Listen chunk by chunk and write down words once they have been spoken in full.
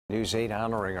News 8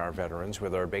 honoring our veterans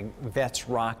with our big Vets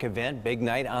Rock event. Big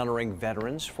night honoring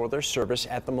veterans for their service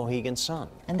at the Mohegan Sun.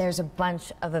 And there's a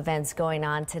bunch of events going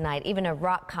on tonight, even a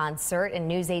rock concert. And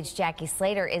News 8's Jacquie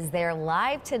Slater is there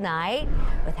live tonight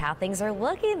with how things are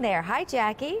looking there. Hi,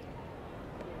 Jacquie.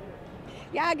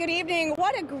 Yeah, good evening.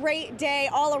 What a great day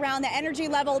all around. The energy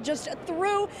level just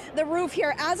through the roof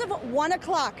here. As of 1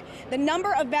 o'clock, the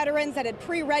number of veterans that had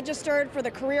pre-registered for the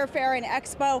career fair and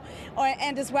expo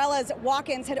and as well as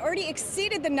walk-ins had already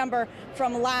exceeded the number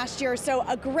from last year. So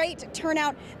a great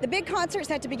turnout. The big concert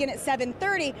set to begin at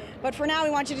 7:30, but for now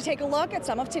we want you to take a look at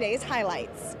some of today's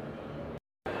highlights.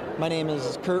 My name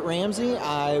is Kurt Ramsey.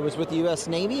 I was with the U.S.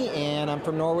 Navy and I'm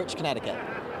from Norwich, Connecticut.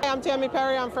 Hi, I'm Tammy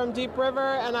Perry. I'm from Deep River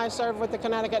and I serve with the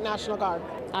Connecticut National Guard.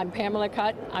 I'm Pamela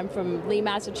Cutt. I'm from Lee,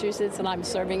 Massachusetts, and I'm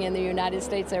serving in the United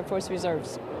States Air Force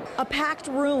Reserves. A packed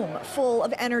room full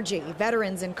of energy,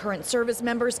 veterans and current service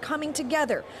members coming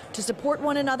together to support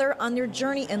one another on their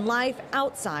journey in life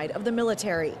outside of the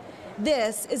military.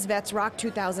 This is Vets Rock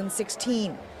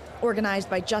 2016. Organized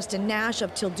by Justin Nash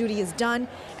of Till Duty Is Done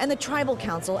and the Tribal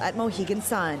Council at Mohegan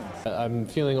Sun. I'm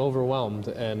feeling overwhelmed,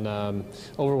 and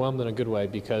overwhelmed in a good way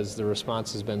because the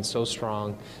response has been so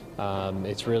strong.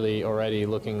 It's really already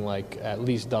looking like at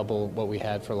least double what we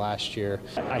had for last year.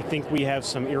 I think we have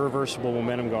some irreversible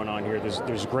momentum going on here.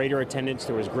 There's greater attendance,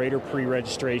 there was greater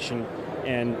pre-registration,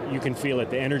 and you can feel it.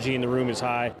 The energy in the room is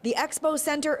high. The Expo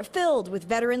Center filled with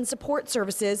veteran support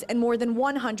services and more than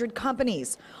 100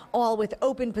 companies, all with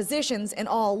open positions and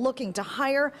all looking to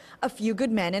hire a few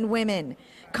good men and women.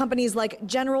 Companies like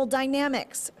General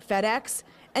Dynamics, FedEx,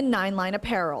 and 9 Line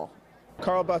Apparel.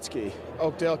 Carl Butsky,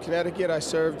 Oakdale, Connecticut. I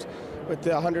served with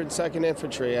the 102nd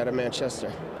Infantry out of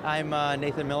Manchester. I'm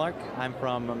Nathan Millark. I'm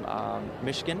from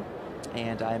Michigan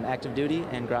and I'm active duty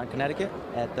in Groton, Connecticut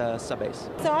at the subbase.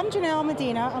 So I'm Janelle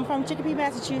Medina. I'm from Chicopee,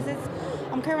 Massachusetts.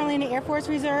 I'm currently in the Air Force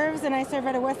Reserves and I serve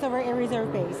at a Westover Air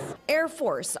Reserve Base. Air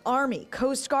Force, Army,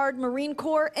 Coast Guard, Marine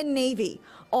Corps, and Navy,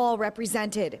 all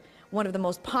represented. One of the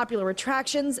most popular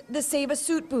attractions, the Save a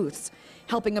Suit booths,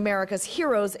 helping America's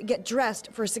heroes get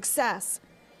dressed for success.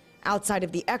 Outside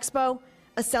of the expo,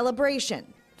 a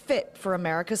celebration fit for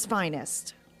America's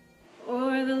finest.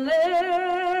 O'er the land of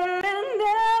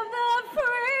the free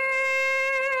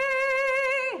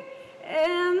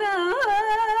and the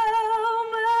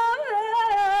home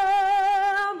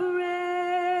of the brave.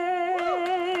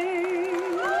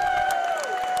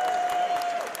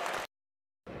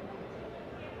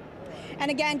 And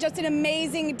again, just an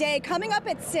amazing day. Coming up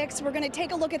at 6, we're going to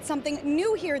take a look at something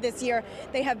new here this year.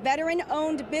 They have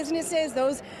veteran-owned businesses.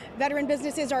 Those veteran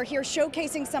businesses are here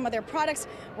showcasing some of their products.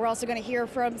 We're also going to hear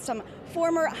from some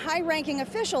former high-ranking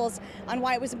officials on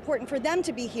why it was important for them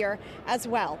to be here as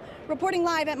well. Reporting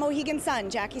live at Mohegan Sun,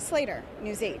 Jacquie Slater,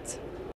 News 8.